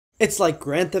It's like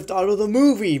Grand Theft Auto the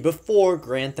movie before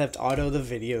Grand Theft Auto the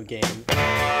video game.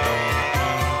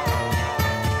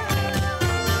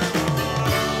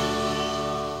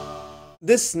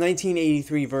 This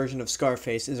 1983 version of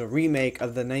Scarface is a remake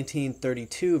of the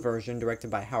 1932 version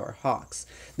directed by Howard Hawks.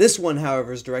 This one,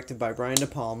 however, is directed by Brian De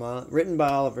Palma, written by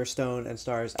Oliver Stone, and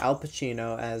stars Al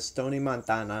Pacino as Tony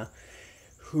Montana,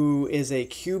 who is a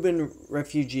Cuban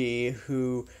refugee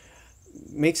who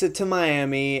makes it to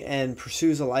Miami and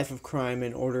pursues a life of crime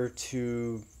in order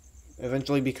to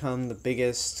eventually become the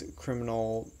biggest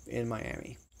criminal in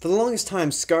Miami. For the longest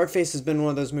time, Scarface has been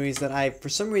one of those movies that I, for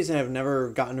some reason, have never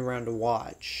gotten around to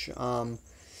watch.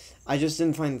 I just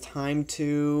didn't find the time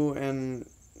to, and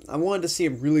I wanted to see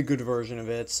a really good version of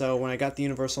it, so when I got the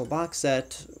Universal box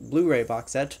set, Blu-ray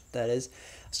box set, that is,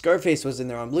 Scarface was in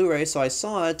there on Blu-ray, so I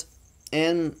saw it,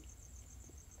 and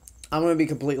I'm going to be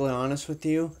completely honest with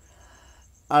you,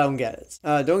 I don't get it.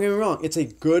 Don't get me wrong, it's a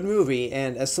good movie,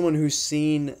 and as someone who's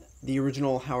seen the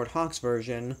original Howard Hawks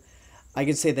version, I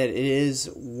can say that it is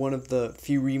one of the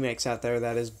few remakes out there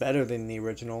that is better than the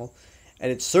original,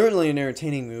 and it's certainly an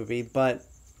entertaining movie, but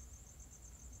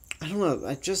I don't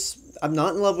know, I'm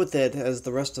not in love with it as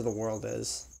the rest of the world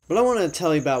is. But I want to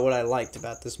tell you about what I liked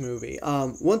about this movie.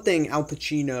 One thing, Al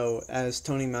Pacino as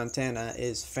Tony Montana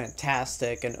is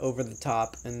fantastic and over the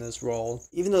top in this role.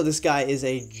 Even though this guy is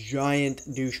a giant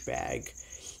douchebag,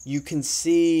 you can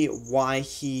see why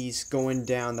he's going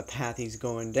down the path he's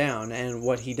going down and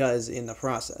what he does in the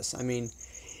process. I mean,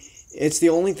 it's the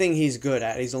only thing he's good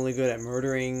at. He's only good at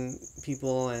murdering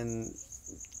people and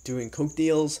doing coke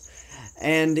deals,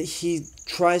 and he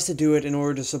tries to do it in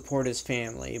order to support his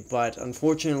family, but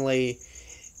unfortunately,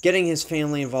 getting his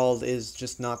family involved is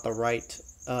just not the right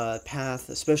path,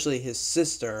 especially his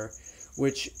sister,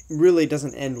 which really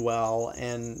doesn't end well,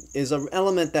 and is an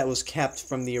element that was kept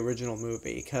from the original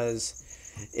movie, because,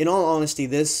 in all honesty,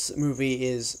 this movie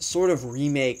is sort of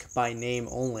remake by name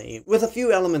only, with a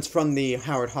few elements from the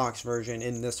Howard Hawks version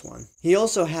in this one. He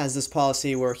also has this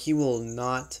policy where he will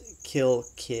not kill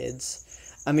kids.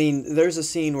 I mean, there's a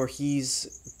scene where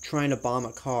he's trying to bomb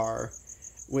a car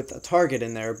with a target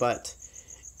in there, but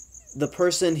the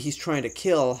person he's trying to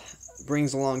kill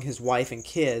brings along his wife and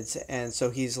kids, and so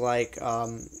he's like,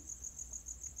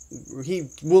 he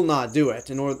will not do it.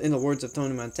 In the words of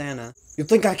Tony Montana, "You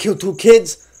think I killed 2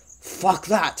 kids? Fuck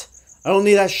that! I don't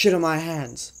need that shit in my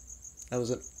hands." That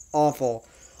was an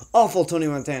awful Tony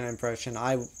Montana impression.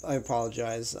 I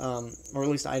apologize, or at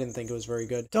least I didn't think it was very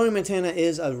good. Tony Montana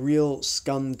is a real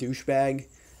scum douchebag,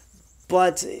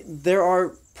 but there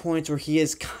are points where he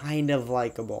is kind of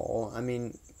likable. I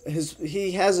mean,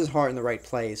 he has his heart in the right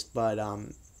place, but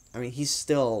I mean, he's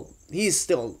still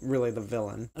really the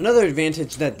villain. Another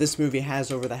advantage that this movie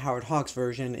has over the Howard Hawks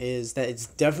version is that it's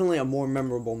definitely a more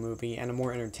memorable movie and a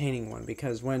more entertaining one,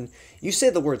 because when you say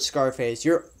the word Scarface,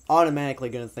 you're automatically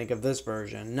going to think of this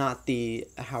version, not the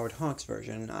Howard Hawks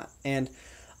version. And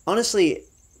honestly,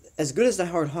 as good as the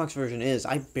Howard Hawks version is,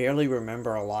 I barely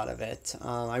remember a lot of it.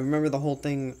 I remember the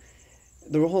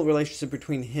whole relationship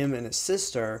between him and his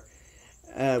sister,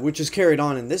 which is carried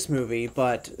on in this movie,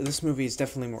 but this movie is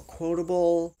definitely more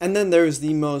quotable. And then there's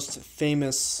the most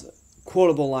famous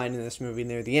quotable line in this movie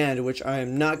near the end, which I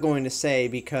am not going to say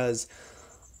because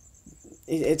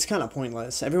it's kind of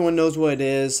pointless. Everyone knows what it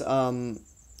is,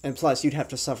 and plus you'd have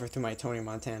to suffer through my Tony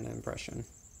Montana impression.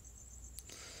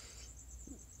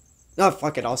 Oh,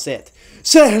 fuck it, I'll say it.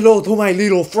 "Say hello to my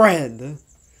little friend!"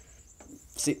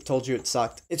 See, told you it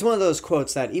sucked. It's one of those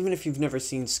quotes that even if you've never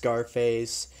seen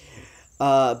Scarface,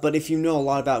 but if you know a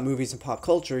lot about movies and pop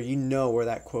culture, you know where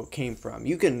that quote came from.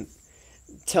 You can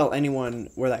tell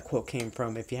anyone where that quote came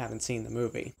from if you haven't seen the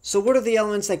movie. So what are the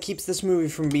elements that keeps this movie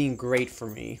from being great for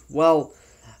me? Well,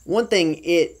 one thing,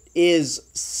 it is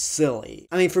silly.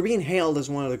 I mean, for being hailed as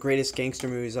one of the greatest gangster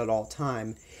movies of all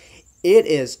time, it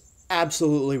is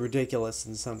absolutely ridiculous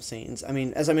in some scenes. I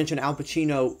mean, as I mentioned, Al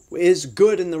Pacino is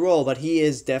good in the role, but he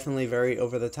is definitely very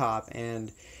over the top,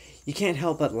 and you can't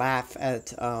help but laugh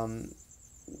at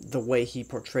the way he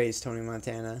portrays Tony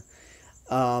Montana.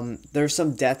 There's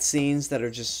some death scenes that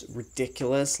are just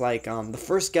ridiculous, like the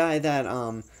first guy that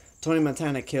Tony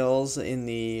Montana kills in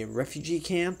the refugee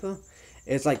camp.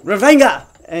 It's like, "Revenga!"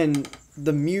 And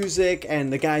the music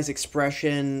and the guy's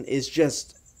expression is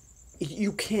just,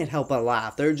 you can't help but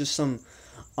laugh. There are just some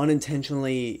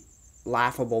unintentionally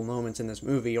laughable moments in this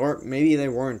movie, or maybe they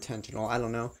were intentional, I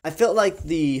don't know. I felt like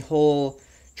the whole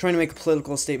trying to make a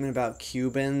political statement about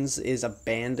Cubans is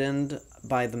abandoned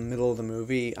by the middle of the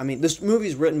movie. I mean, this movie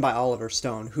is written by Oliver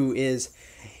Stone, who is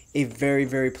a very,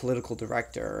 very political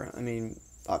director. I mean,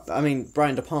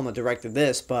 Brian De Palma directed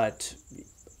this, but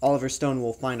Oliver Stone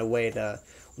will find a way to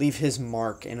leave his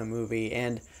mark in a movie,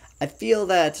 and I feel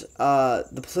that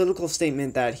the political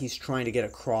statement that he's trying to get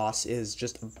across is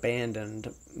just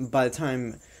abandoned by the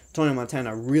time Tony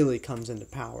Montana really comes into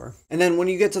power. And then when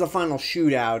you get to the final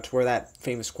shootout, where that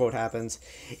famous quote happens,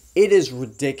 it is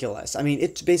ridiculous. I mean,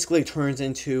 it basically turns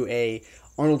into a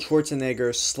Arnold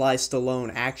Schwarzenegger Sly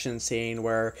Stallone action scene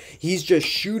where he's just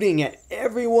shooting at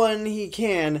everyone he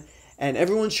can, and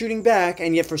everyone's shooting back,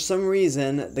 and yet for some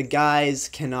reason, the guys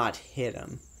cannot hit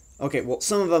him. Okay, well,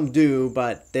 some of them do,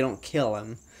 but they don't kill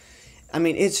him. I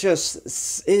mean, it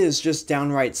is just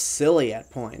downright silly at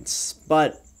points.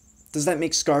 But does that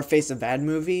make Scarface a bad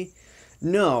movie?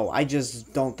 No, I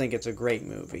just don't think it's a great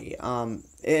movie. And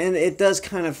it does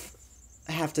kind of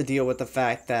have to deal with the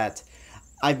fact that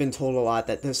I've been told a lot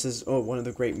that this is one of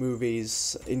the great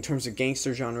movies in terms of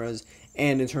gangster genres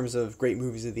and in terms of great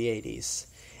movies of the 80s.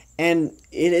 And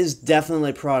it is definitely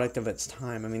a product of its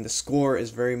time. I mean, the score is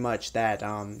very much that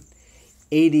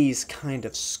 80s kind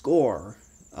of score.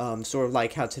 Sort of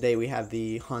like how today we have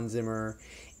the Hans Zimmer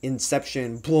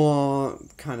Inception blah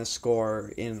kind of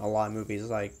score in a lot of movies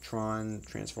like Tron,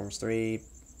 Transformers 3,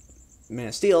 Man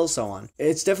of Steel, so on.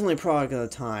 It's definitely a product of the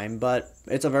time, but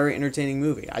it's a very entertaining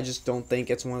movie. I just don't think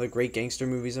it's one of the great gangster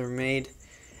movies ever made.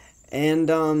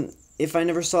 And if I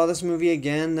never saw this movie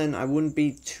again, then I wouldn't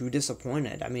be too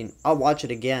disappointed. I mean, I'll watch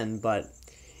it again, but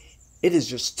it is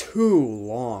just too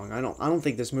long. I don't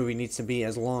think this movie needs to be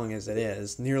as long as it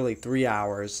is. Nearly 3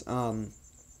 hours.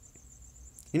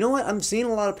 You know what? I'm seeing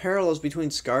a lot of parallels between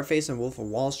Scarface and Wolf of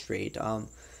Wall Street.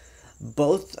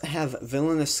 Both have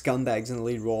villainous scumbags in the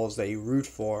lead roles that you root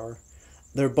for.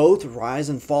 They're both rise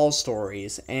and fall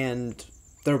stories, and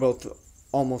they're both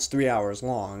almost 3 hours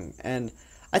long. And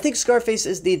I think Scarface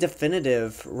is the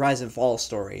definitive rise and fall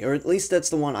story, or at least that's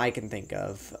the one I can think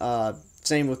of.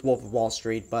 Same with Wolf of Wall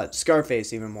Street, but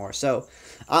Scarface even more. So,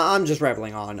 I'm just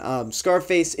rambling on.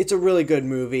 Scarface, it's a really good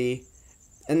movie.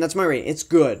 And that's my rating. It's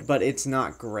good, but it's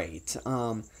not great.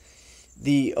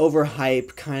 The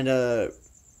overhype kind of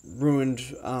ruined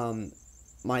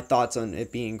my thoughts on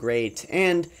it being great.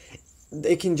 And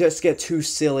it can just get too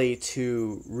silly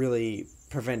to really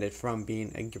prevent it from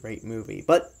being a great movie.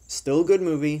 But still a good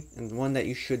movie, and one that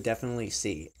you should definitely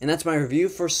see. And that's my review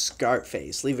for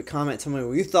Scarface. Leave a comment, tell me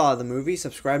what you thought of the movie.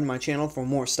 Subscribe to my channel for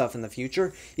more stuff in the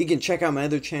future. You can check out my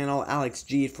other channel,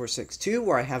 AlexG842,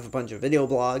 where I have a bunch of video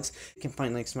blogs. You can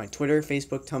find links to my Twitter,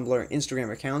 Facebook, Tumblr,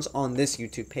 Instagram accounts on this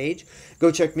YouTube page.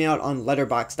 Go check me out on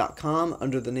Letterboxd.com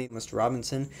under the name Mr.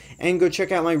 Robinson, and go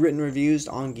check out my written reviews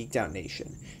on Geeked Out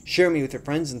Nation. Share me with your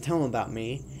friends and tell them about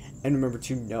me, and remember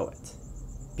to know it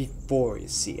before you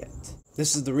see it.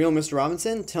 This is the real Mr.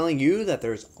 Robinson telling you that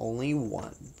there's only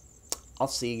one. I'll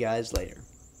see you guys later.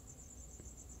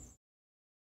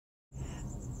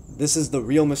 This is the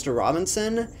real Mr.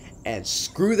 Robinson, and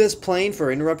screw this plane for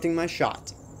interrupting my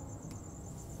shot.